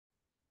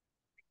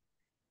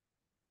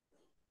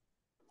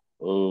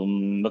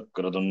Om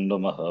Vakratunda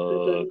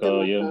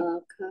Mahakaya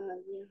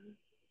Mahakaya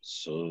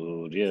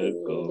Surya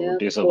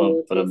Koti Suryakoti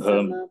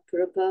Samaprabha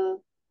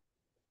Samaprabha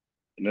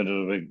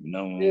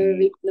Nirvignam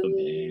Nirvignam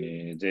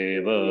Kurume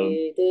Deva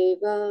Kurume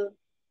Deva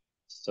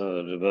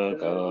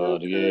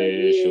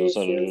Sarvakaryeshu Sarvakaryeshu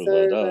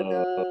Sarvada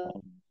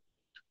Sarvada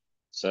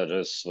Saraswati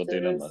Saraswati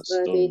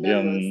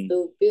Namastubhyam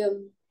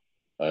Namastubhyam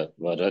Varade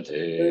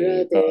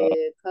Varadeha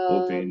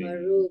Karupini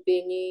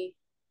Marupini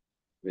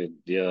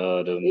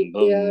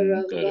Vidyarambam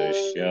Vidyarambam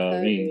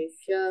Karishyami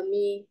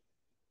Karishyami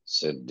Siddhir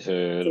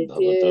Siddhir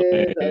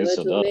Bhavatame Bhavatu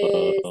Sada Me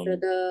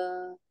Sada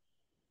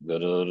Gurur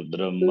Guru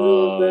Brahma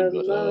Gurur Brahma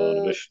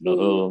Guru Vishnu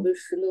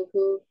Vishnu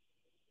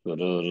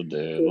Gurur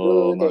Devo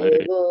Guru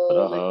Devo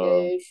Maheshwaraha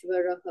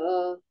Maheshwaraha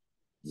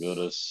Guru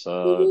Guru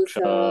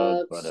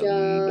Sakshat Param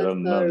Sakshat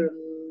Brahma Param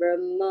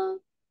Brahma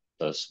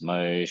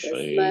Tasmai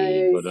Shri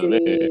Tasmai Gurave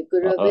Shri Namaha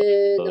Gurave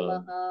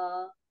Namaha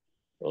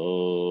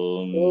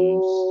Om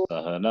Om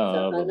Sahana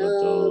Sahana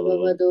Bhavatu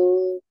Vavado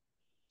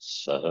Sahano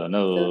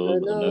Sahana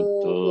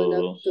Bhunaktu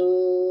Bhunaktu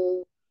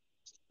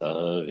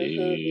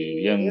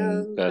Sahaviryam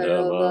Sahaviryam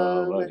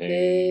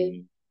Karavavahe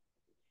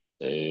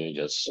Karavavahe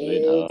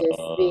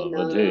Tejasvinavadhetamastu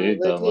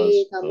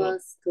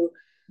Tejasvinavadhetamastu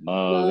Ma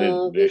Ma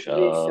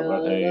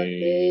Vidvishavahe.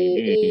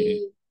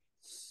 Vidvishavahe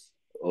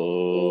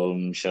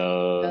Om Om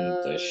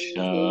Shanti Shanti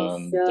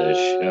Shanti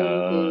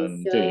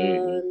Shanti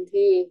Shanti.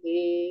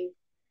 Shanti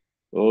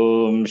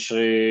Om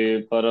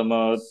Shri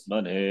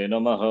Paramatmane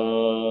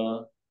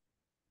Namaha.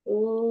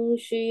 Om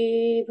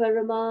Shri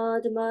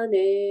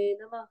Paramatmane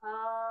Namaha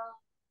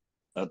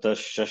Atah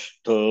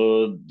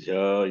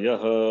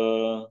Shashtodhyayah.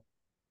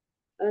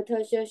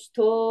 Atha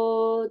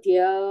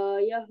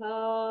Shashtodhyayah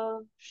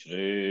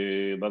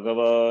Shri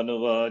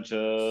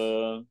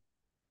Bhagavanuvacha.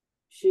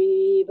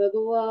 Shri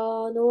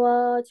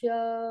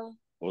Bhagavanuvacha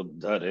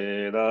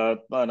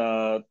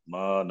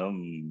Uddharedatmanatmanam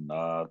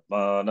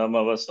natmanam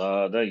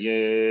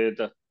avasadayet.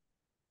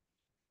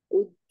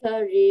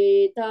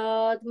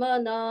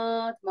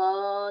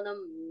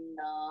 Uddharetatmanatmanam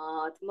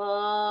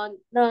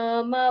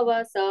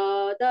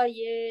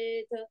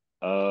Natmanamavasadayet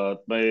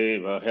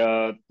Atmaiva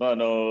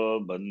hyatmano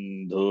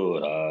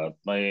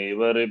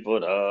bandhuratmaiva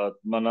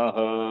ripuratmanah.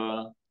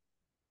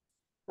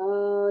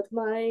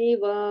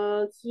 Atmaiva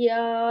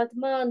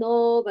Hyatmano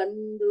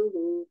Bandhu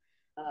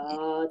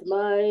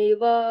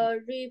Atmaiva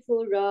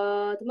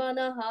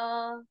Ripuratmanaha.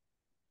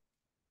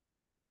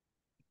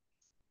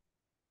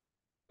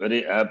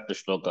 Very apt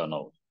shloka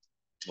now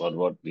for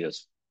what we are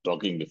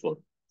talking before.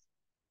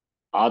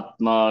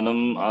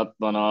 Atmanam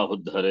atmana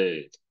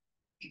uddhare.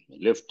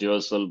 Lift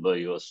yourself by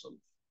yourself.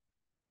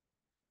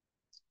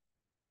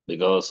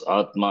 Because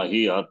Atma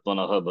hi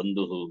atmanaha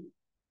bandhuhu.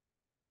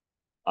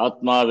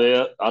 Atma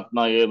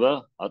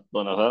eva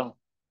atmanaha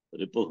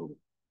ripuhu.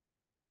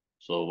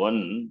 So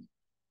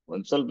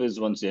oneself is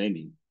one's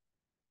enemy.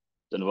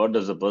 Then what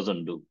does the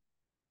person do?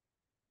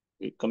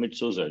 He commits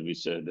suicide. We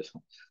said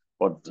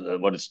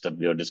what is step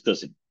we are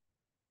discussing.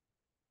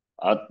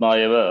 Atma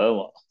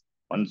eva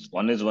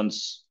one is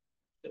one's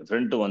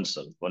friend to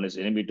oneself. One is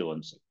enemy to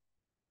oneself.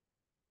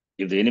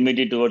 If the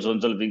enmity towards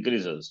oneself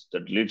increases,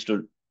 that leads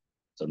to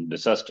some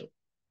disaster.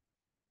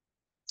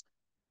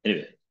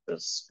 Anyway,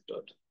 that's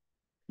good.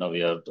 Now we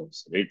have to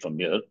read from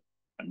here,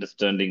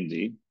 understanding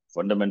the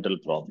fundamental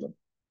problem.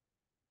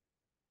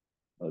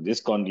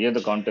 Here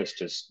the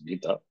context is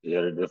Gita.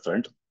 Here it's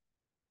different.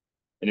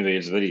 Anyway,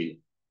 it's very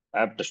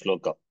apt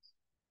shloka.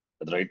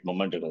 At the right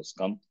moment it has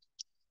come.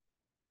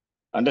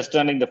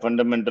 Understanding the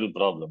fundamental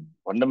problem.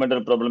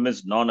 Fundamental problem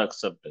is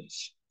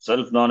non-acceptance.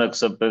 Self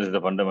non-acceptance is the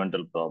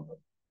fundamental problem.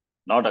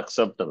 Not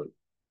acceptable.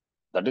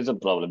 That is a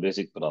problem,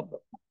 basic problem.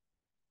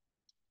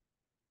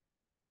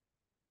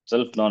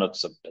 Self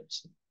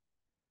non-acceptance.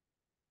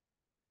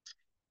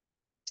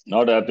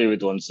 Not happy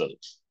with oneself.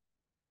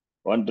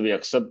 Want to be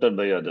accepted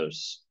by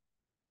others.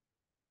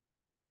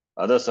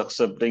 When others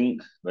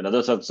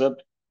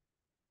accept,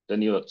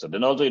 then you accept.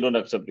 And also you don't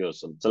accept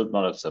yourself. Self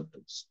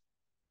non-acceptance.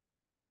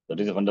 That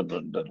is a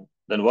fundamental.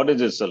 Then what is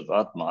this self?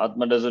 Atma.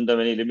 Atma doesn't have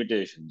any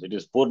limitations. It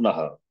is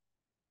Purnaha.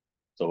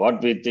 So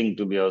what we think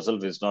to be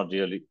ourselves is not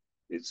really.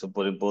 It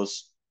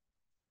superimpose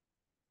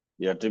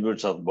the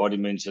attributes of body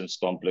mind sense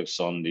complex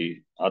on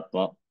the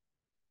Atma.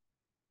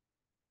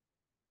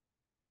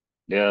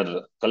 They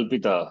are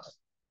kalpita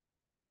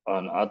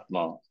on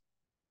Atma.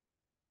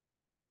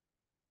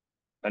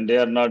 And they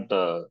are not,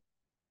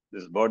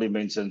 this body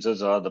mind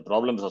senses are the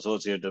problems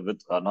associated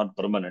with are not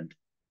permanent.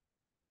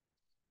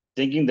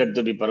 Thinking that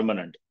to be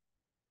permanent.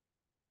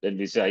 Then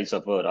we say, I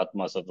suffer,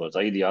 Atma suffers,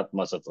 I the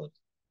Atma suffers.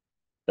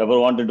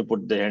 Therefore wanted to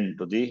put the end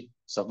to the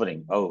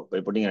suffering. How?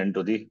 By putting an end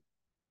to the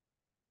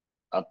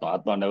Atma.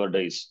 Atma never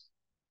dies.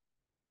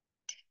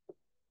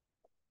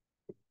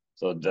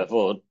 So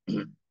therefore,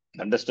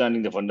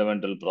 understanding the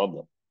fundamental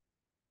problem.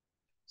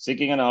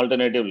 Seeking an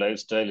alternative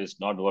lifestyle is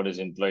not what is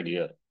implied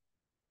here.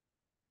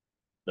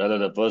 Rather,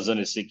 the person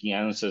is seeking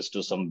answers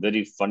to some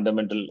very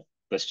fundamental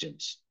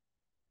questions.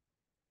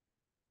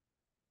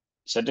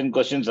 Certain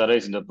questions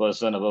arise in the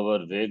person,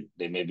 however vague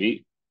they may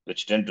be.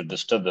 which tend to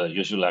disturb the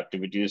usual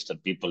activities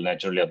that people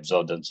naturally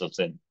observe themselves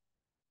in.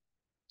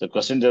 The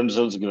questions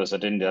themselves give a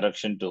certain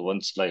direction to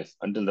one's life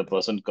until the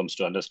person comes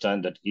to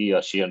understand that he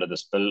or she under the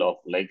spell of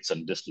likes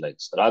and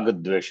dislikes. Raga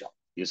Dvesha.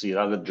 You see,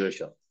 Raga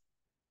Dvesha,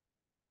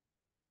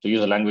 to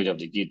use the language of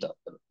the Gita,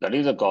 that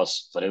is the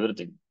cause for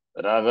everything.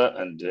 Raga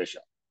and Dvesha.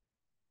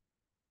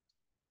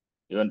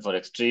 Even for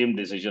extreme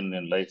decision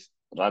in life,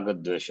 Raga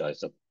Dvesha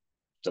is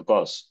the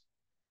cause.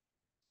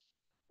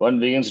 One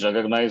begins to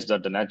recognize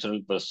that the natural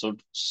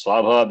pursuit,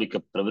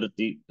 swabhavika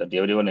pravritti, that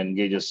everyone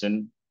engages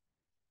in,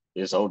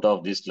 is out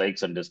of these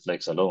likes and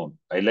dislikes alone.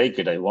 I like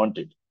it, I want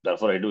it,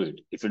 therefore I do it.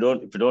 If you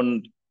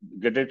don't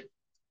get it,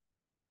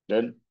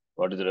 then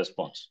what is the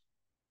response?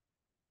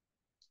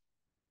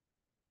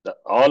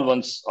 All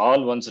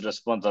one's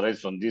response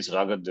arise from these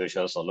raga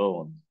dveshas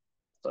alone.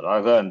 The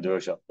raga and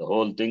dvesha, the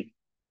whole thing,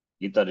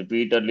 Gita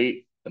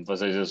repeatedly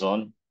emphasizes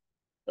on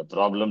the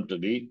problem to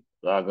be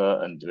raga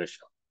and dvesha.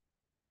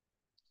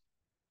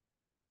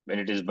 When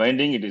it is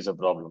binding, it is a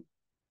problem.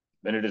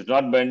 When it is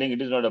not binding,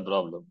 it is not a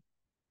problem.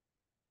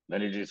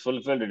 When it is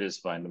fulfilled, it is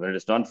fine. When it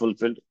is not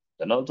fulfilled,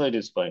 then also it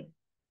is fine.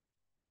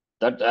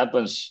 That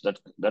happens,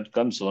 that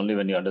comes only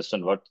when you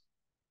understand what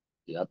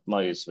the Atma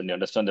is, when you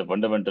understand the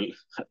fundamental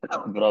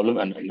problem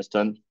and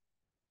understand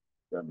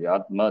that the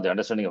Atma, the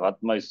understanding of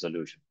Atma is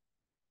solution,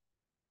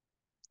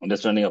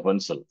 understanding of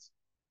oneself.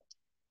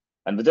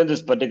 And within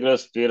this particular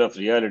sphere of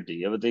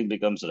reality, everything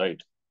becomes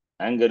right.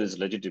 Anger is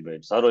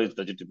legitimate, sorrow is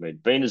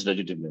legitimate, pain is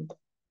legitimate.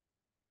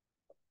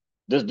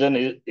 This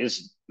then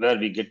is where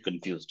we get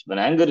confused. When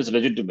anger is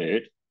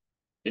legitimate,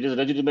 it is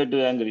legitimate to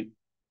be angry.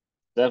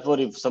 Therefore,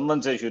 if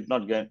someone says you should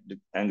not get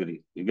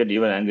angry, you get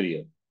even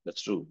angrier.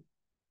 That's true.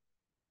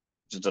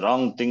 It's the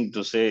wrong thing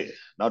to say,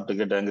 not to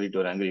get angry to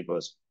an angry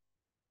person.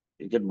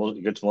 He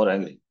gets more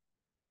angry.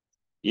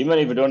 Even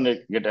if you don't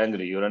get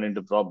angry, you run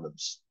into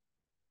problems.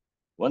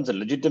 Once the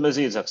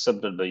legitimacy is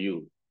accepted by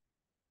you,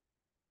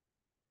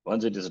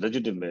 once it is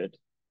legitimate,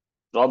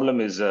 problem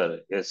is there.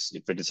 Yes,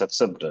 if it is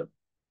accepted,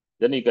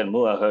 then you can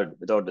move ahead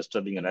without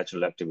disturbing a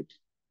natural activity.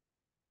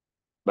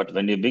 But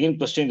when you begin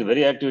questioning the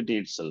very activity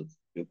itself,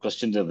 you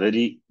question the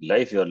very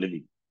life you are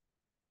living.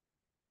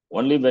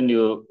 Only when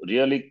you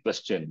really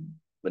question,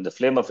 when the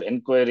flame of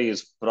inquiry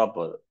is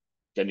proper,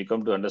 can you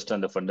come to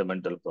understand the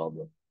fundamental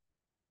problem.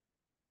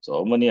 So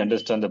how many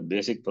understand the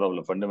basic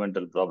problem,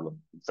 fundamental problem?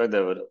 In fact,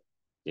 the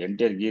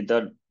entire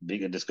Gita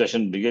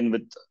discussion begin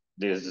with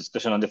this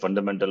discussion on the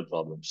fundamental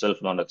problem,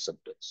 self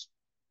non-acceptance.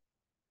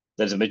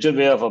 There's a mature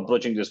way of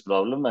approaching this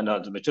problem and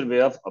a mature way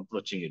of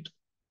approaching it.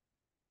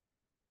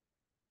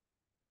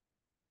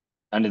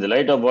 And in the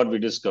light of what we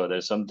discover,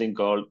 there's something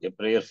called a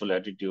prayerful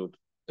attitude,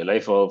 a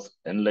life of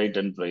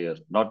enlightened prayer,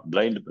 not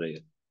blind prayer.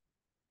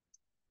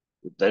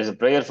 There is a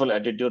prayerful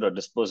attitude or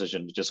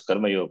disposition, which is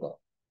karma yoga.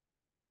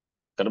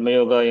 Karma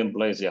yoga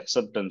implies the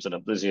acceptance and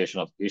appreciation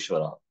of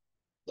Ishvara,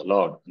 the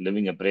Lord,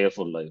 living a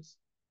prayerful life.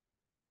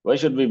 Why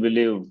should we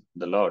believe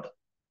the Lord?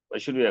 Why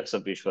should we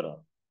accept Ishvara?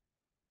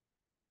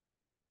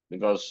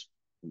 Because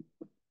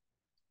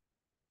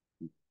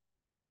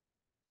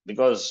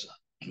because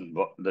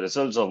the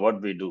results of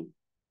what we do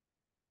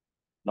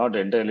not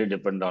entirely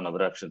depend on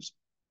our actions.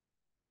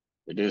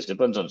 It is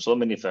depends on so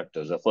many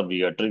factors. Therefore,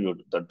 we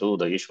attribute that to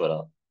the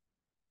Ishvara,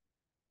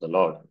 the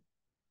Lord,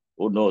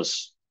 who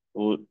knows,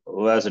 who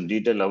has in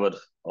detail our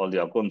all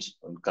the accounts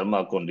and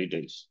karma account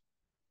details.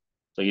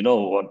 So you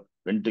know what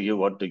when to give,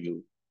 what to give.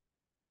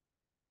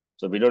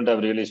 So we don't have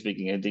really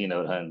speaking anything in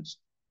our hands.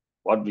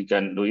 What we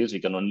can do is we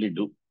can only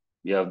do.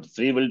 We have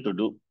free will to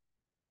do.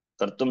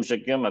 Kartum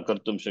shakyam,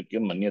 akartum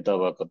shakyam, manyata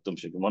va kartum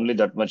shakyam. Only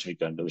that much we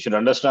can do. We should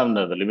understand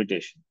the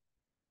limitation.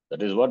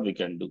 That is what we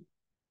can do.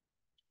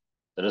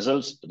 The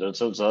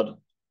results are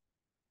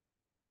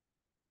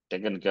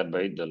taken care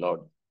by the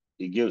Lord.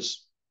 He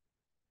gives.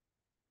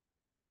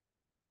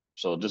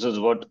 So this is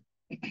what.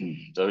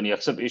 So when you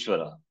accept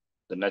Ishvara,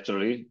 then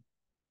naturally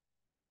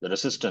the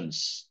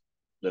resistance,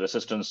 the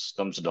resistance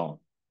comes down.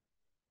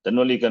 Then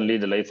only you can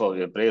lead the life of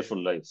a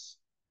prayerful life.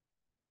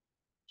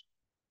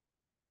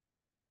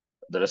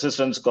 The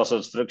resistance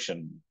causes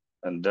friction,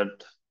 and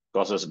that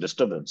causes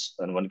disturbance,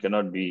 and one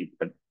cannot be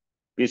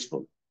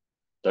peaceful.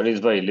 That is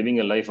why living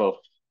a life of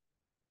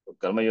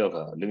karma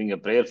yoga, living a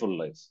prayerful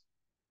life.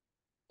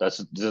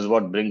 This is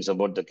what brings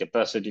about the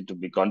capacity to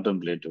be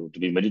contemplative, to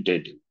be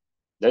meditative.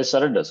 There is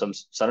surrender. Some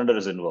surrender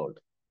is involved.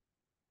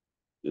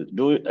 You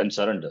do it and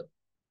surrender.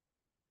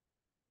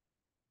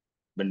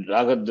 When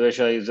raga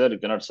dvesha is there, you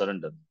cannot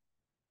surrender.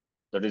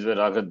 That is why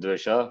raga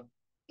dvesha,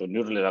 to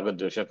neutralize raga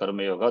dvesha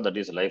karma yoga, that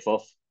is life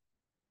of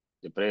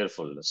the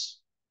prayerfulness.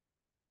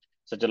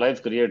 Such a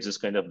life creates this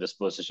kind of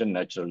disposition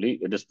naturally,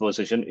 a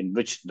disposition in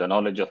which the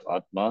knowledge of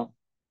Atma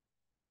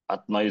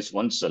is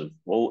oneself.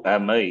 Who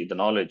am I? The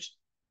knowledge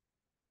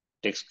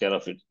takes care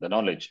of it. The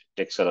knowledge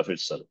takes care of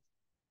itself.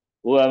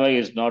 Who am I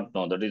is not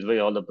known. That is why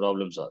all the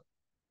problems are.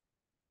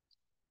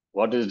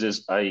 What is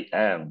this I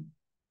am?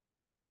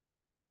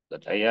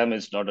 That I am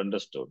is not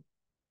understood.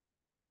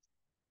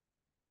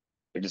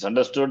 It is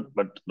understood,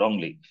 but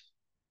wrongly.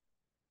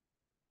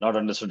 Not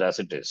understood as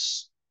it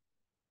is.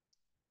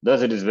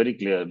 Thus, it is very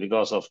clear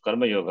because of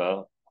Karma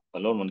Yoga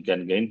alone one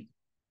can gain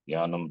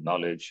jnanam,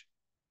 knowledge.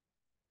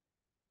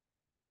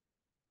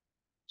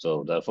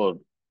 So, therefore,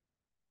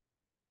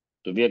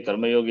 to be a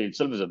Karma Yogi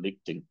itself is a big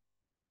thing.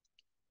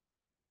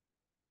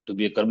 To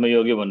be a Karma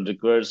Yogi, one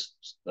requires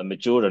a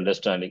matured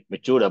understanding,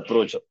 matured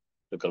approach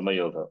to Karma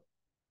Yoga,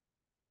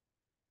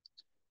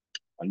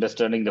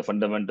 understanding the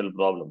fundamental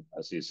problem.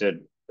 As he said,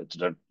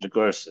 that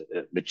requires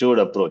a matured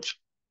approach.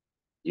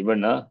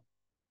 Even to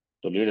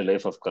lead a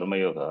life of Karma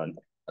Yoga and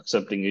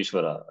accepting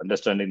Ishvara,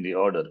 understanding the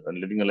order, and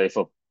living a life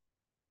of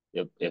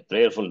a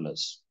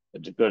prayerfulness,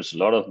 it requires a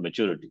lot of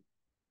maturity.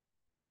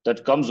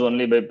 That comes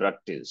only by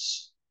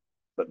practice,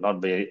 but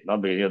not by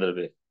any other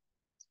way.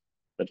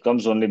 That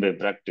comes only by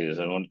practice,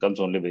 and one comes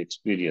only by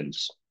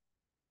experience,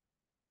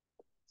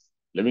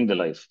 living the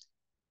life,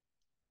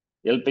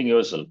 helping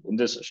yourself. In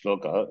this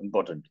shloka,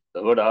 important.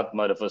 The word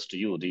Atma refers to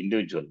you, the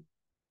individual.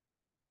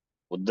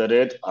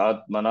 Uddharet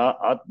Atmana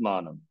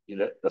Atmanam.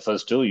 It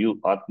refers to you.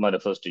 Atma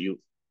refers to you.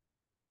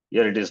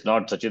 Here it is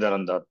not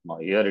Sachidananda Atma.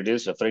 Here it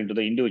is referring to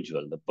the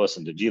individual, the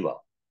person, the jiva,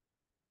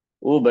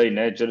 who by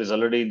nature is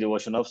already in the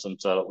ocean of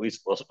samsara. Who is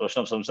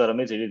ocean of samsara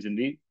means it is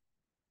in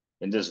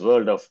this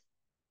world of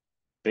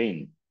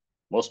pain,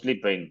 mostly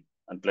pain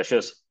and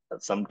pleasures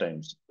at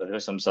sometimes. That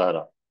is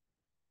samsara.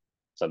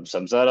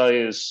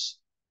 Samsara is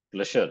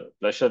pleasure.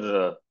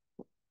 Pleasure,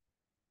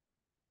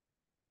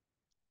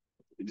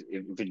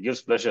 if it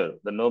gives pleasure,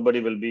 then nobody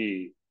will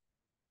be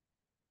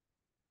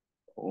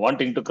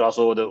wanting to cross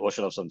over the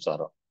ocean of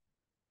samsara.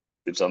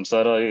 If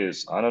samsara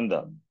is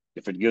ananda,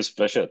 if it gives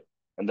pleasure,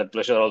 and that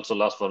pleasure also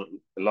lasts for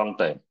a long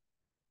time,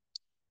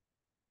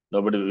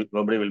 nobody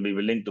will be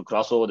willing to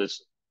cross over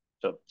this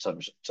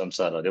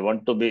samsara. They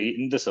want to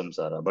be in the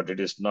samsara, but it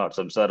is not.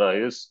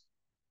 Samsara is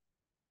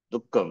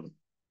dukkam,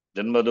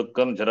 janma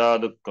dukkam, jara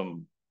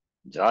dukkam,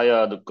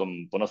 jaya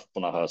dukkam, punah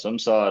punaha,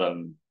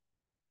 samsaram,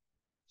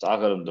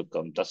 sagaram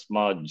dukkam,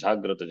 tasma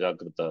jagrata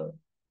jagrata.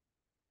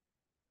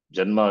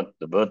 Janma,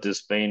 the birth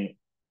is pain,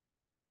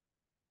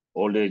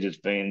 old age is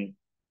pain,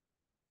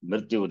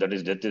 mrityu, that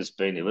is death is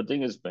pain,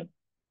 everything is pain.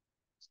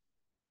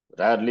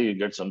 Rarely you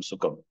get some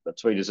sukham.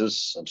 That's why this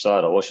is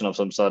samsara, ocean of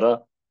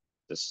samsara.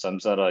 This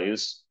samsara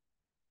is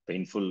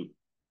painful.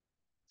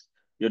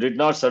 You did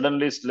not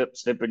suddenly slip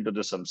into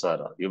the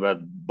samsara. You were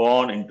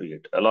born into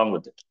it, along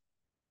with it.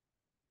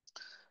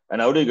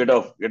 And how do you get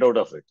out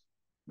of it?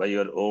 By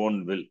your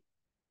own will.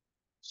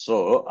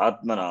 So,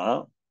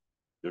 Atmana,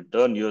 you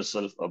turn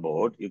yourself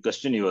about, you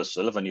question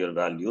yourself and your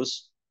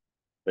values.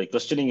 By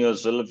questioning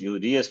yourself, you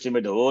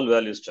re-estimate the whole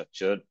value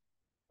structure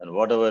and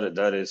whatever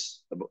there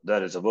is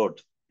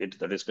about it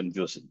that is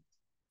confusing.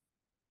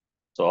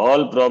 So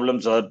all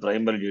problems are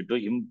primarily due to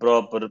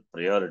improper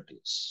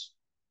priorities.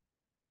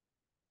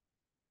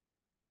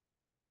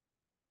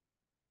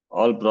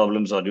 All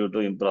problems are due to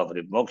improper.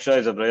 If moksha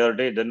is a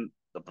priority, then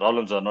the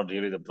problems are not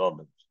really the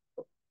problems.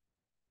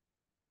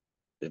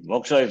 If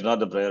moksha is not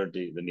the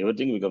priority, then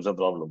everything becomes a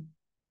problem.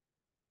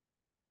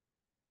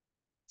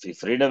 See,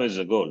 freedom is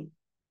a goal,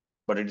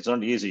 but it is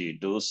not easy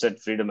to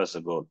set freedom as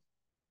a goal.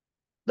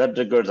 That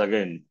requires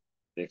again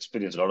the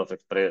experience, a lot of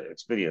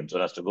experience.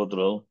 One has to go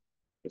through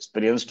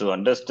experience to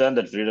understand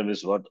that freedom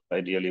is what I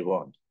really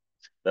want.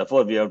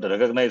 Therefore, we have to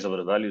recognize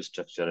our value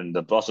structure. In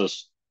the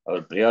process,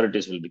 our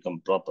priorities will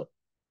become proper.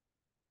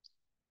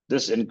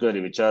 This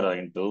inquiry, vichara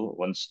into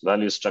one's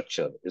value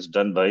structure, is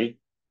done by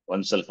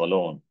oneself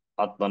alone.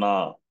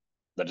 Atmana.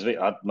 That is why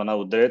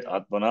Atmana Udret,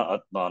 Atmana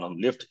Atmanam.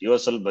 Lift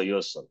yourself by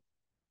yourself.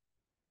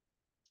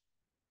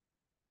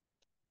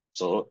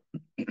 So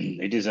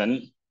it is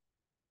an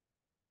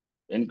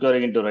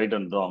inquiry into right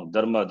and wrong,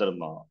 dharma,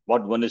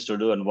 what one is to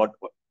do and what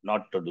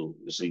not to do.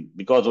 You see,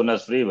 because one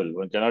has free will,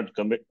 one cannot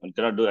commit, one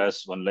cannot do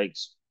as one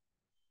likes.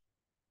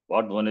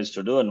 What one is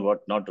to do and what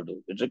not to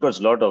do. It requires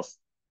a lot of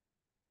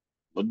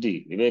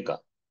buddhi, viveka.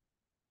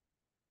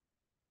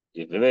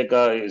 If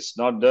viveka is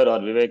not there or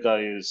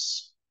viveka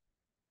is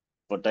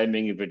for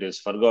timing, if it is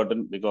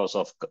forgotten because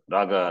of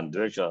raga and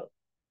dvesha,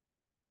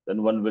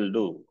 then one will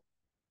do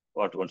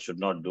what one should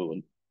not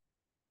do.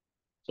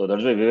 So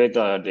that's why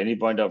viveka at any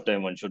point of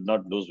time one should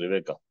not lose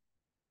viveka.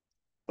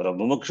 For a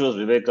mumukshus,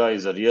 viveka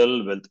is a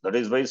real wealth. That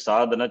is why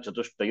sadhana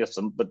chatushtaya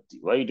sampatti.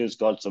 Why it is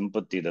called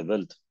sampatti, the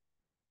wealth.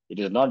 It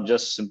is not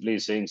just simply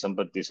saying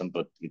sampatti.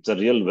 It's a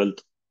real wealth.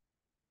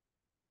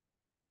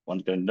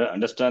 One can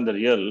understand the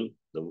real,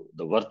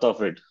 the worth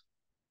of it.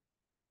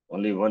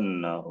 Only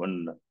one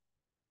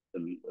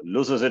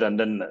loses it and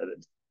then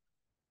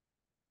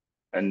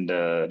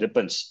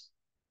repents.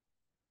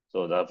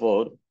 So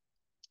therefore,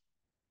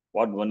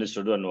 what one is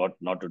to do and what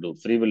not to do.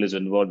 Free will is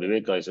involved,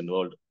 viveka is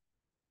involved.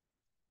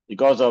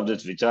 Because of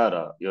this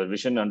vichara, your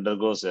vision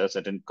undergoes a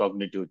certain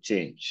cognitive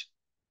change.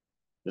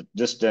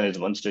 This then is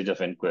one stage of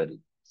inquiry.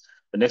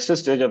 The next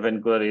stage of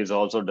inquiry is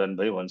also done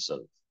by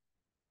oneself.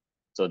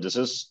 So this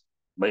is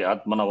by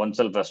Atmana,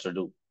 oneself has to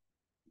do.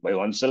 By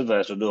oneself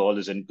has to do all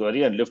this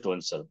inquiry and lift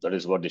oneself. That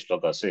is what the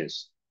shloka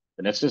says.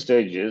 The next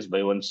stage is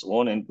by one's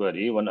own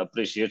inquiry, one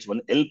appreciates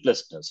one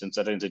helplessness in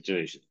certain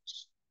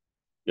situations.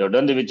 You have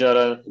done the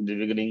vichara in the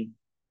beginning.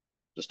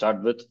 to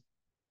start with,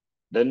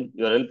 then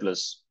you are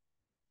helpless.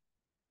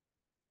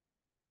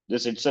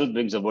 This itself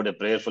brings about a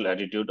prayerful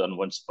attitude on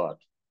one's part.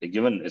 A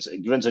given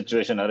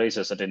situation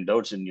arises certain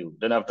doubts in you.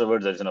 Then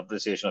afterwards there is an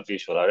appreciation of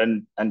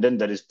Ishvara, and then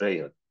there is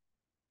prayer.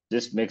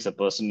 This makes a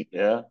person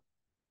a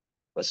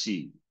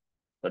Vasi,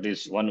 that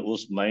is one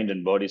whose mind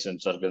and body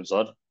sense organs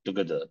are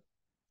together.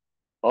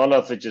 All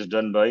of which is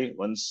done by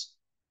one's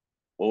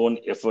own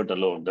effort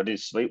alone. That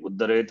is why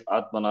Uddaret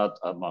Atmanat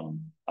Atmanam.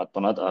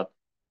 Atmana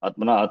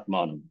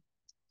Atmanam.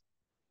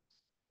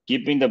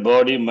 Keeping the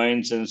body,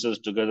 mind, senses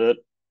together,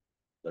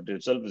 that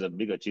itself is a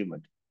big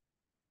achievement.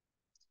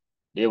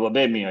 They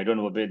obey me, I don't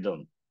obey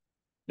them.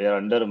 They are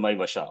under my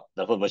Vasha.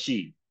 Therefore,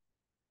 Vashi.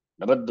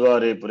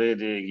 Navadvare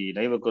Puredegi,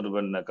 Naiva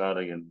Kurvan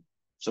Nakarayan.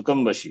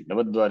 Sukam Vashi,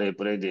 Navadvare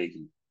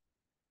Puredegi.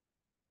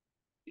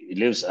 He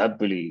lives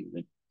happily.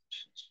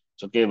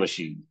 Suke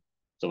Vashi.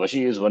 So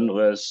Vashi is one who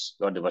has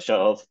got the Vasha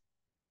of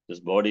his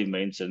body,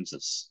 mind,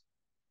 senses.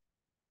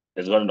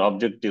 Has got an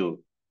objective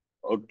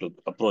outlook,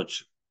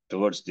 approach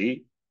towards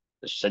the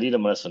Sharira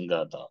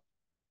Sangata.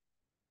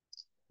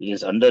 He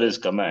is under his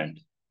command.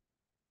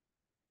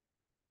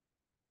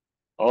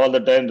 All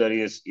the time there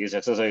he is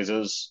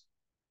exercises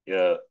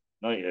the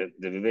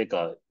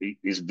Viveka. He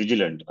is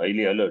vigilant,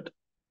 highly alert.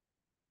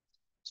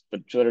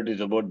 Spirituality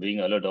is about being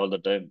alert all the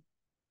time.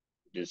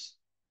 It is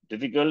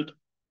difficult,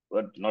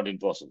 but not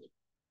impossible.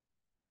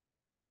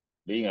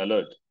 Being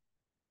alert.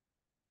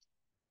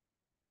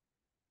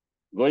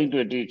 Going to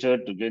a teacher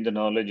to gain the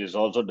knowledge is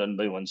also done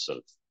by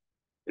oneself.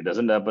 It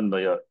doesn't happen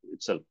by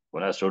itself.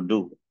 One has to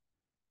do.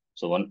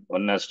 So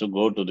one has to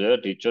go to the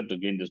teacher to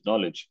gain this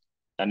knowledge,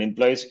 and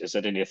implies a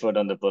certain effort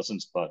on the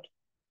person's part.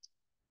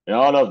 In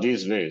all of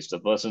these ways, the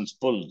person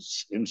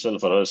pulls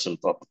himself or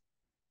herself up.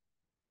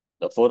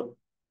 Therefore,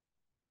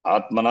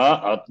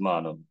 Atmana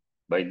Atmanam.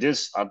 By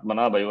this,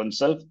 Atmana, by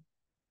oneself,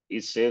 he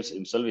saves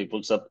himself, he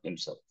pulls up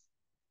himself.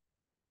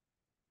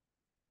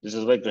 This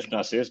is why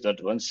Krishna says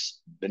that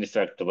one's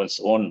benefactor,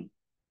 one's own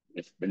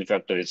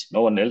benefactor is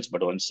no one else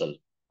but oneself.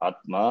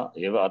 Atma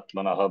eva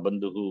atmanaha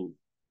bandhuhu.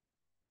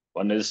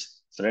 One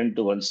is friend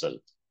to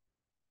oneself.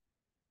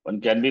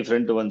 One can be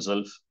friend to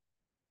oneself.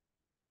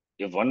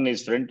 If one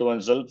is friend to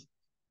oneself,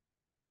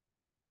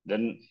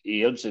 then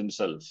he helps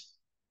himself.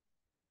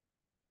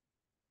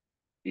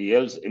 He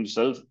helps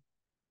himself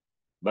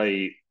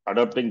by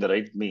adopting the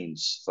right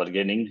means for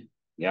gaining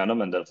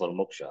jnanam and therefore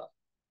moksha.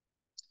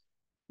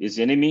 His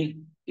enemy,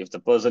 if the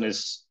person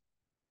is,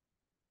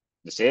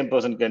 the same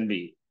person can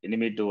be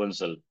enemy to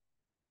oneself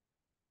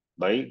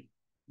by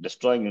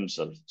destroying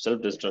himself,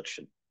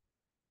 self-destruction,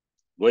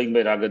 going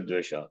by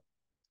ragadvesha,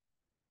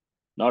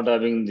 not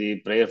having the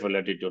prayerful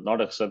attitude,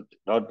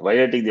 not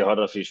violating the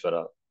order of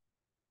Ishvara,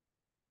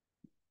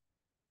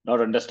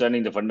 not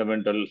understanding the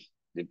fundamental,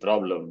 the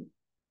problem,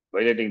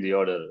 violating the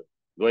order,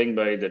 going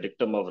by the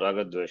dictum of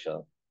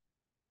ragadvesha,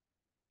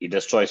 he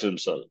destroys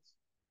himself.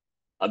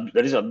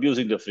 That is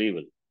abusing the free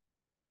will.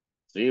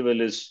 Free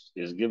will is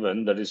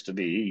given, that is to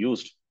be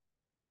used.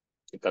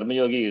 The karma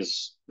yogi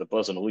is the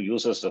person who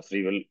uses the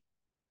free will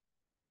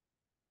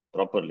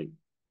properly.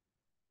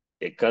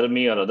 A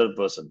karmi or other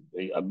person,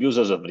 he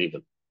abuses the free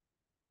will.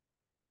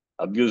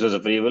 Abuses the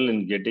free will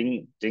in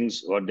getting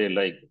things what they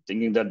like,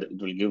 thinking that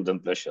it will give them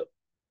pleasure.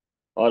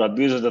 Or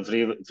abuses the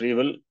free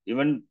will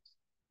even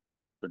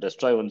to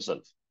destroy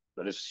oneself.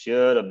 That is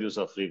sheer abuse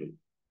of free will.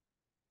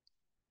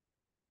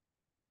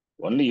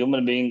 Only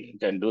human being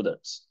can do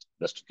that.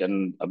 Just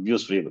can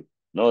abuse free will.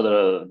 No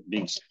other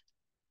beings.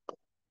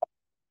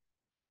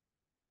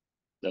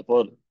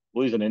 Therefore,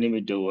 who is an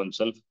enemy to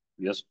oneself?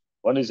 Yes,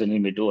 one is an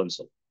enemy to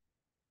oneself.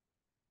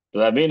 To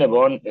have been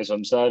born a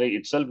samsari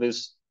itself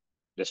is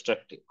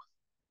destructive.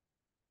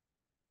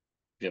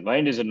 If your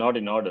mind is not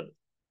in order,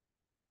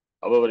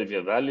 however, if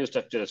your value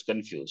structure is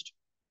confused,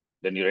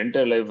 then your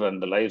entire life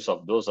and the lives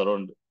of those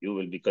around you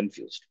will be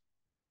confused.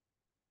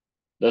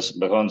 Thus,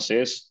 Bhagavan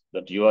says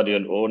that you are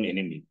your own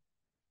enemy.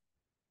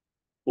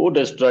 Who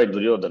destroyed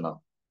Duryodhana?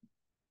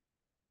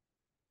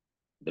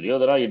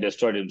 Duryodhana, he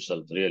destroyed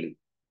himself, really.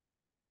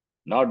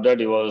 Not that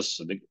he was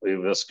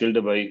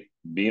killed by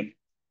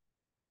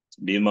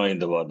Bhima in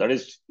the war. That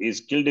is,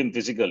 he's killed him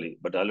physically,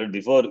 but already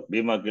before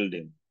Bhima killed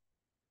him,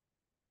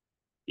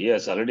 he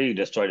has already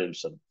destroyed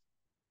himself.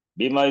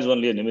 Bhima is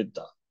only a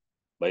nimitta.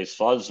 By his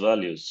false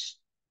values,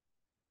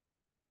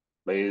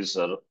 by his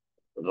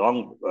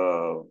wrong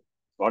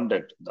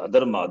conduct, the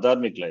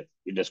adharmic life,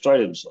 he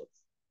destroyed himself.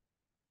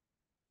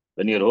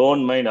 When your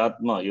own mind,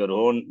 Atma, your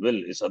own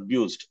will is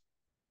abused,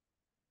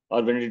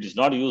 or when it is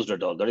not used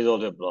at all, that is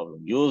also a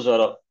problem.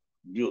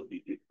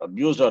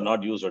 Abused or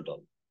not used at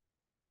all,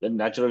 then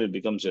naturally it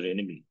becomes your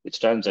enemy. It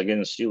stands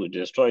against you, it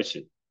destroys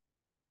you.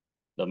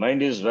 The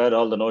mind is where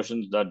all the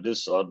notions that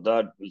this or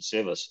that will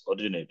save us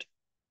originate.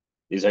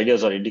 These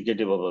ideas are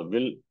indicative of a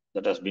will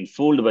that has been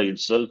fooled by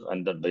itself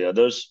and that by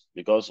others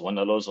because one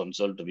allows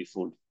oneself to be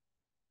fooled.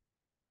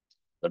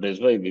 That is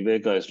why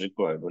Viveka is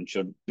required. One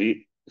should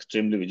be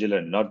extremely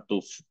vigilant not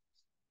to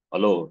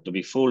allow to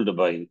be fooled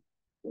by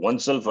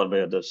oneself or by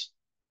others.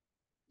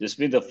 This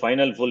means the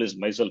final fool is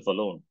myself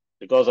alone.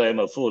 Because I am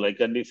a fool, I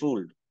can be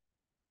fooled.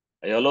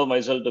 I allow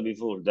myself to be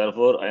fooled.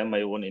 Therefore, I am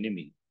my own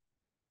enemy.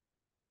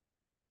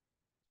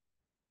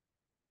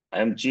 I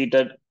am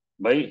cheated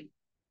by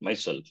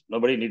myself.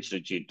 Nobody needs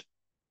to cheat.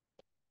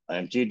 I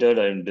am cheated.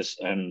 I am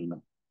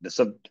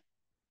decept.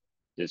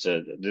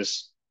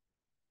 This.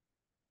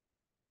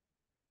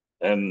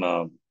 I am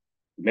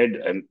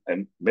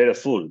I'm made a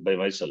fool by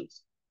myself.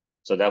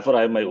 So therefore,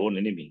 I am my own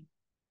enemy.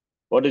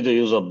 What is the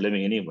use of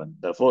blaming anyone?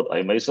 Therefore,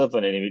 I myself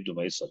an enemy to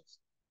myself.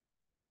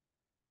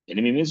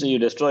 Enemy means you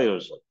destroy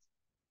yourself.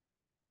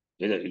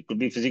 It could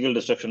be physical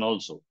destruction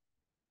also.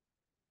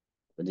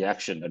 The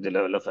action at the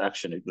level of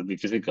action, it could be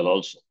physical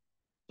also.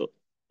 So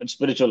and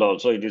spiritual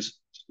also, it is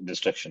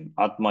destruction.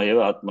 Atma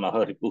eva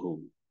atmanaha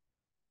ripuhu.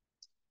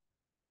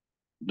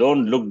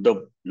 Don't look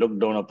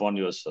down upon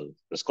yourself.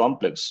 It's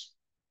complex.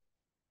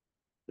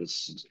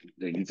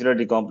 The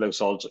inferiority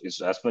complex also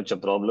is as much a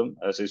problem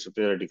as a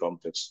superiority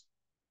complex.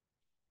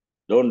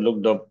 Don't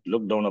look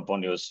down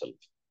upon yourself.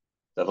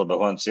 Therefore,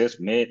 Bhagavan says,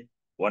 may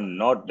one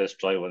not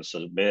destroy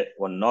oneself, may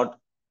one not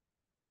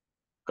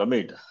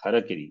commit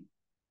harakiri.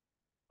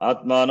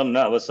 Atmanam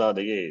na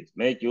avasadaye.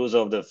 Make use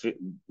of the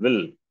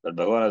will that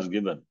Bhagavan has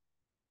given,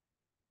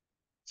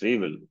 free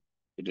will.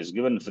 It is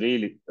given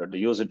freely, to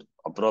use it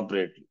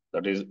appropriately.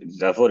 That is,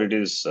 therefore, that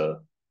is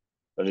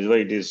why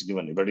it is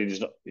given. But it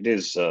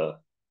is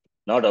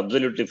not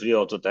absolutely free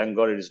also. Thank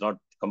God it is not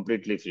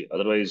completely free.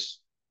 Otherwise,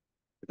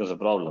 it becomes a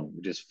problem.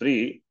 It is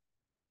free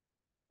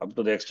up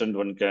to the extent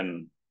one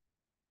can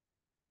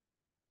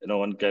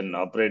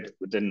operate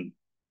within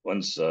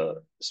one's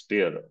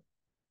sphere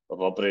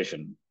of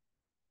operation.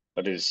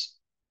 That is,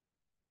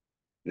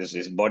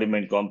 this body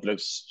mind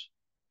complex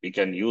we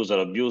can use or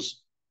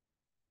abuse.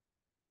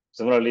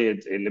 Similarly,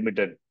 it's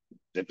limited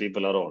the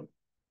people around,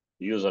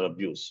 use or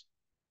abuse.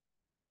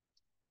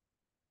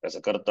 As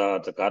a karta,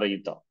 as a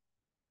karayita.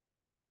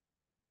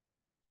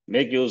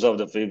 Make use of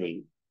the free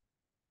will.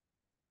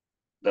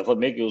 Therefore,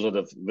 make use of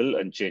the will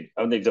and change.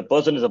 I mean, if the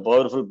person is a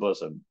powerful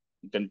person,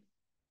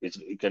 if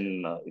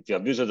you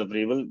abuse of the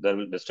free will,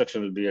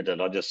 destruction will be at a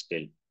larger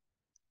scale.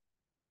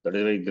 That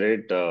is very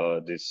great.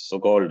 This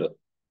so-called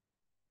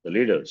the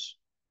leaders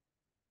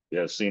we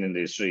have seen in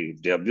the history,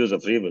 if they abuse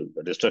of free will,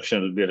 the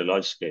destruction will be at a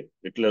large scale.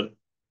 Hitler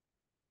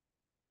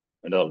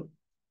and all.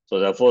 So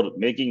therefore,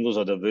 making use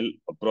of the will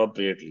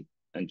appropriately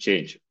and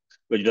change,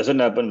 which doesn't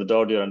happen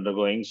without you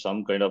undergoing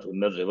some kind of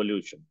inner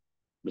revolution.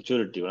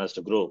 Maturity, one has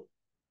to grow.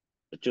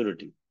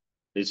 Maturity.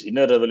 This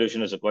inner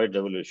revolution is a quiet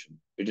revolution.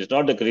 It is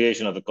not the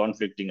creation of the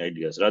conflicting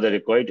ideas. Rather,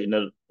 a quiet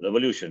inner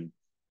revolution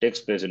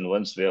takes place in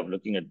one's way of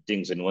looking at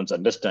things, in one's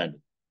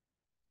understanding.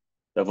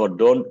 Therefore,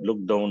 don't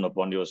look down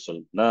upon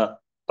yourself. Na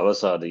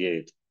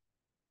avasadayet.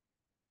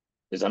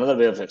 Is another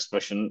way of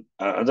expression,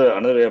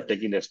 another way of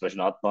taking the expression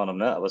Atmanam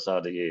na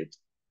avasadayet,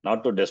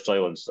 not to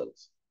destroy oneself.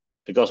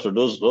 Because to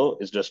do so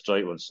is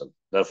destroy oneself.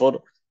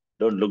 Therefore,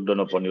 don't look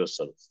down upon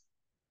yourself.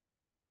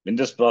 In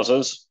this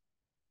process,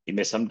 you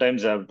may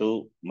sometimes have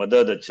to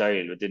mother the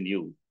child within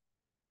you.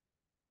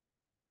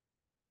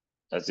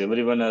 As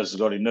everyone has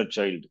got inner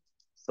child.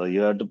 So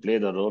you have to play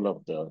the role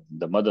of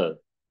the mother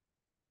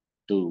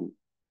to,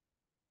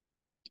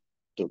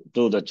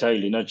 to the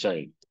child, inner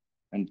child,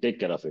 and take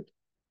care of it.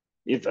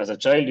 If as a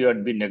child you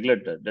had been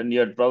neglected, then you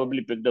had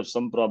probably picked up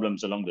some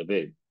problems along the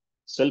way.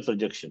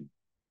 Self-rejection.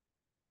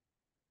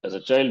 As a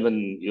child,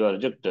 when you are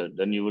rejected,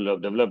 then you will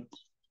have developed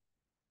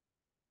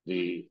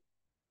the,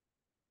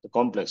 the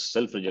complex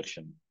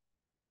self-rejection.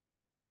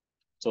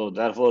 So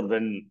therefore,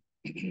 when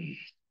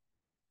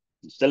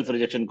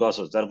self-rejection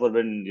causes, therefore,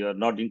 when you are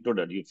not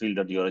included, you feel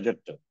that you are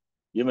rejected.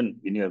 Even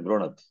when you are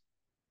grown up.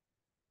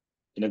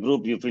 In a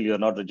group, you feel you are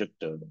not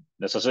rejected.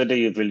 In a society,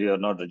 you feel you are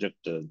not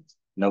rejected.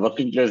 In a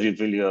working place, you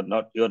feel you are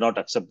not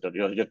accepted,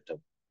 you are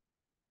rejected.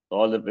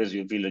 All the place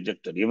you feel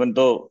rejected, even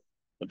though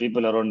the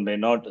people around may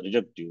not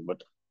reject you,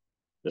 but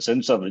the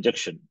sense of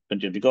rejection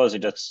continues because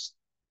it has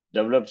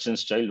developed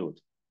since childhood.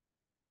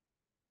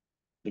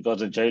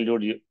 Because in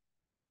childhood,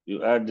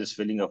 you had this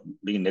feeling of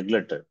being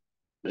neglected,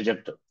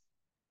 rejected.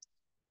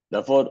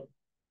 Therefore,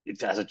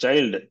 if as a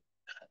child,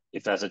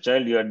 if as a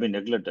child you had been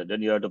neglected,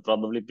 then you have to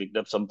probably pick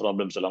up some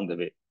problems along the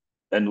way.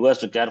 And who has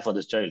to care for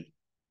this child?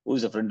 Who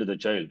is a friend to the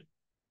child?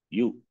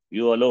 You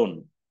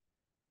alone.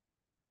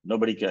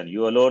 Nobody can.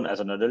 You alone as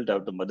an adult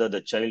have to mother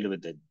the child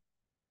within.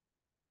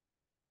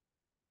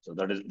 So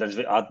that is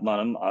why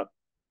Atmana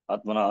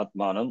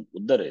Atmanam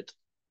Uddaret.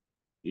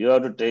 You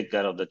have to take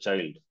care of the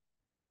child.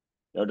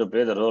 You have to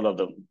play the role of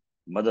the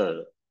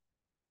mother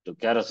to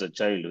carry the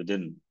child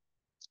within.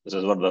 This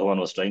is what Bhagavan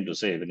was trying to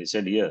say when he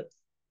said here.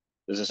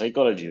 This is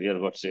psychology. Here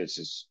what says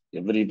is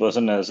every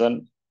person has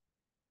an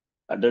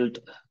adult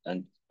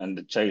and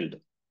the child.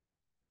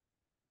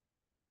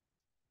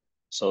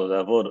 So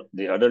therefore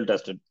the adult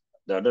has to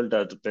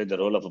play the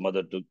role of a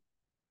mother to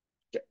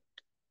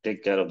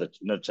take care of the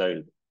inner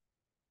child.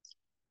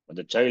 When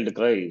the child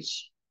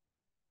cries,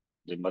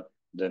 then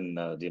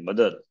the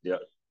mother, the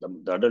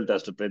adult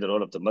has to play the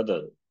role of the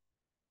mother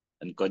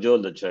and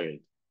cajole the child.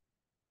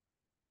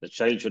 The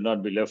child should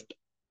not be left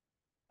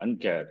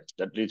uncared.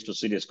 That leads to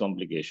serious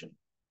complication.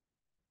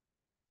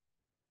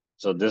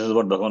 So this is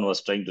what Bhagavan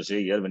was trying to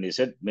say here when he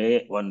said,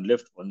 may one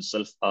lift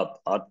oneself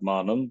up.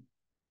 Atmanam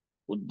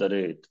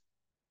uddaret.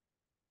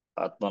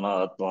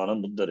 Atmana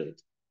Atmanam uddaret.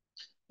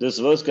 This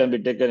verse can be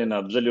taken in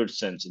absolute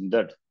sense in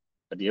that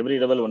at every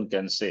level one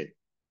can say,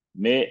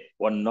 may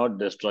one not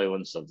destroy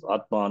oneself.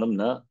 Atmanam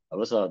na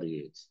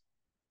avasadiyet.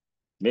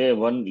 May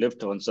one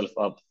lift oneself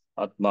up.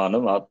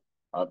 Atmana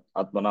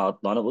Atmanam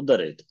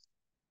uddaret.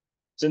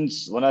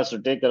 Since one has to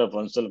take care of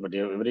oneself at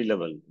every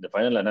level, the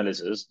final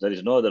analysis, there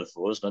is no other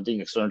force,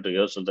 nothing external to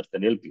yourself that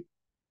can help you.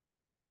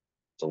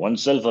 So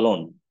oneself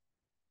alone.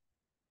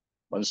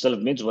 Oneself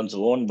means one's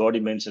own body,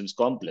 mind, sense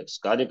complex.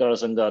 Karyakara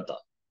Sangata.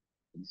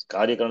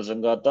 Karyakara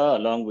Sangata,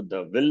 along with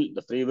the will,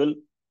 the free will,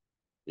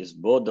 is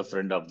both the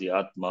friend of the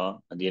Atma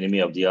and the enemy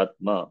of the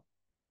Atma.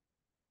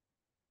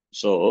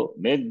 So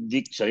make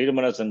the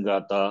Shariramana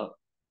Sangata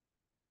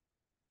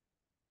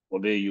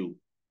obey you.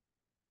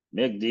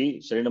 Make the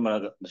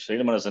Shariramana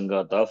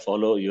Sangata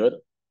follow your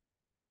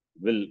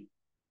will.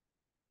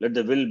 Let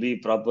the will be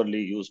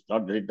properly used,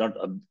 not let it not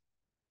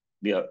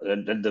be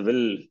let the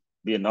will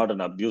be not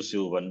an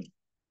abusive one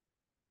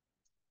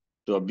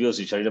to abuse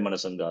the Shariramana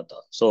Sangata.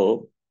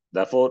 So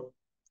therefore,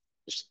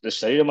 the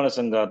Shariramana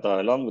Sangata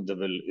along with the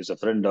will is a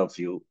friend of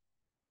you,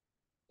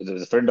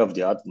 is a friend of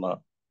the Atma,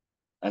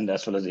 and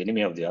as well as the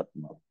enemy of the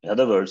Atma. In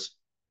other words,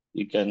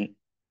 you can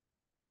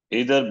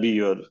either be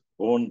your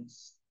own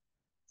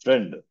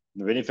friend,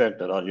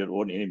 benefactor, or your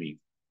own enemy.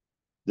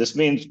 This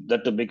means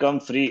that to become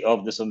free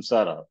of the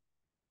samsara,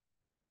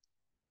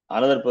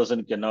 another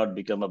person cannot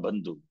become a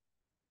bandhu,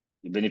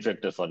 a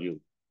benefactor for you.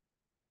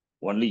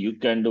 Only you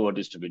can do what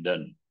is to be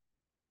done.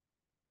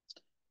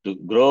 To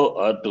grow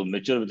or to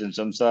mature within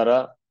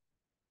samsara,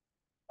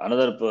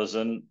 another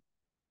person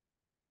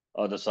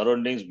or the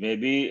surroundings may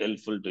be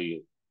helpful to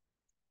you.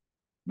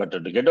 But to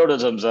get out of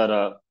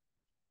samsara,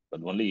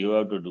 but only you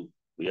have to do.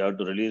 You have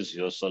to release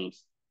yourself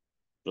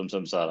from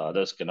samsara.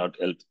 Others cannot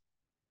help.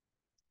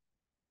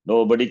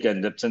 Nobody can,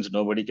 in that sense,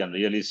 nobody can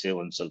really save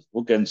oneself.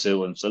 Who can save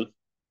oneself?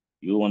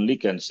 You only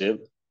can save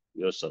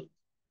yourself.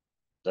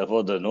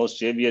 Therefore, the no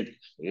savior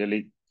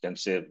really can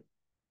save.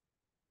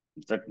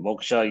 In fact,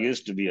 moksha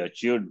is to be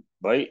achieved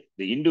by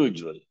the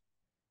individual.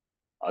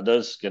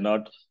 Others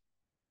cannot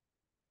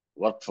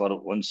work for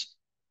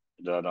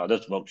the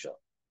others moksha.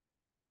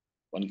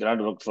 One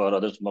cannot work for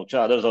others moksha.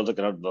 Others also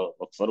cannot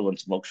work for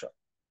one's moksha.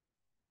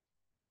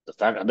 The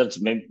fact others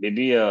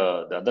maybe the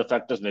other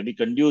factors may be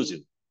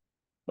conducive,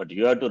 but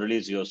you have to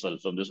release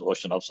yourself from this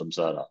ocean of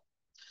samsara.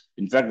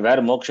 In fact, where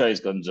moksha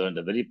is concerned,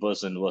 the very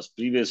person who was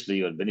previously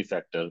your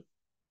benefactor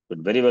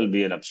could very well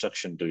be an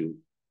obstruction to you.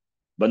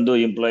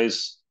 Bandhu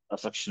implies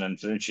affection and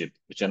friendship,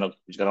 which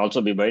can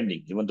also be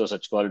binding, even though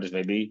such qualities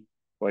may be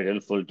quite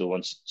helpful to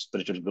one's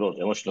spiritual growth,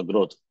 emotional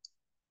growth.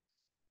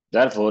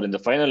 Therefore, in the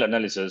final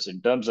analysis,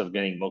 in terms of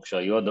gaining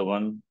moksha, you're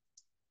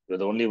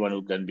the only one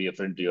who can be a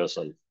friend to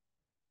yourself.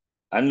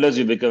 Unless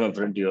you become a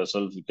friend to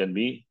yourself, you can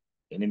be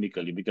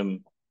inimical. You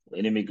become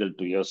inimical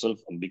to yourself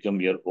and become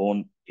your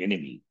own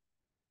enemy.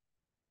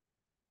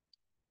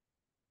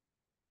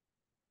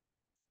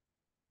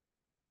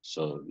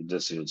 So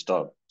this will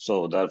stop.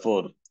 So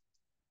therefore,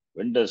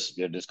 when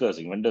we are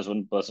discussing, when does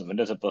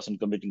a person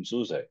committing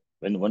suicide?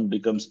 When one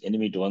becomes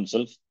enemy to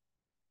oneself,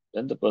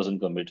 then the person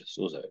commits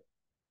suicide.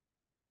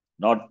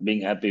 Not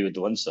being happy with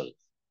oneself,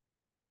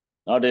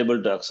 not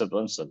able to accept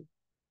oneself.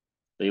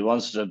 So he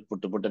wants to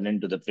put an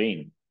end to the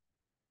pain,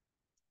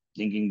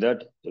 thinking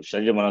that if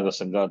Sharya Managa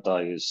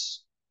Sangata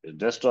is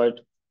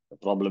destroyed, the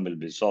problem will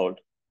be solved,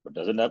 but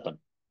doesn't happen.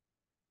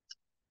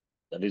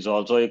 That is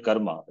also a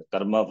karma. The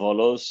karma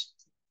follows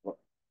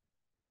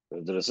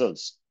the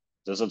results.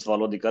 The results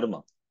follow the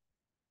karma.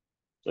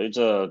 So it's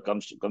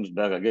comes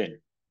back again.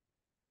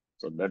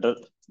 So better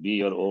be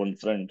your own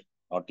friend,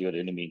 not your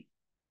enemy.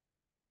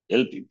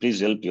 Please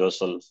help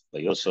yourself by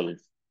yourself.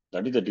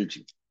 That is the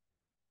teaching.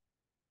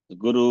 The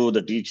guru,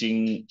 the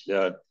teaching,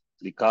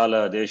 the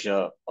kala,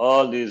 desha,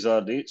 all these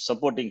are the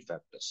supporting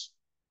factors.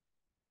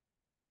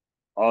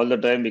 All the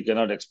time we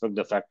cannot expect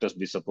the factors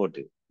be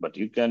supportive, but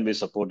you can be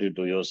supportive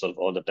to yourself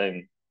all the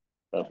time.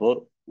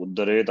 Therefore,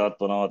 Uddaret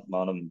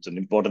Atmanatmanam, it's an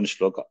important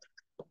shloka.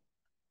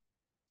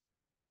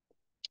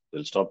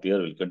 We'll stop here,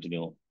 we'll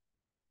continue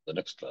the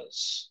next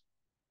class.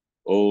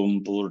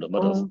 Om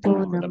Purnamada Om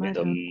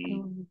Purnamidam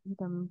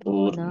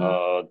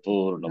Purnamada Purnamidam Purnat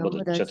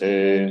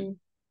Purnamudachyate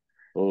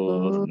Purnamudachyate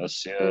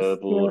Purnasya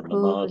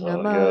Purnasya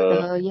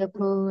Purnamadaya Purnamadaya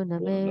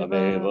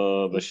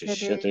Purnameva Purnameva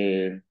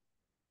Vasishyate. Vashishyate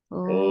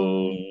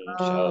Om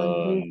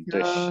Om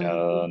Shanti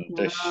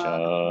Shanti Shanti Shanti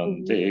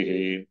Shanti.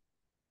 Shanti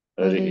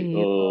Hari Hari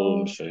Om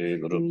Om Shri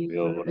Guru Shri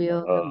Pyo Gurubhyo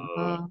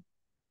Namaha Namaha.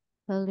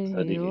 Hari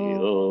Hari Om.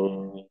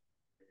 Om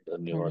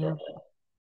Dhanyavada. Dhanyavad.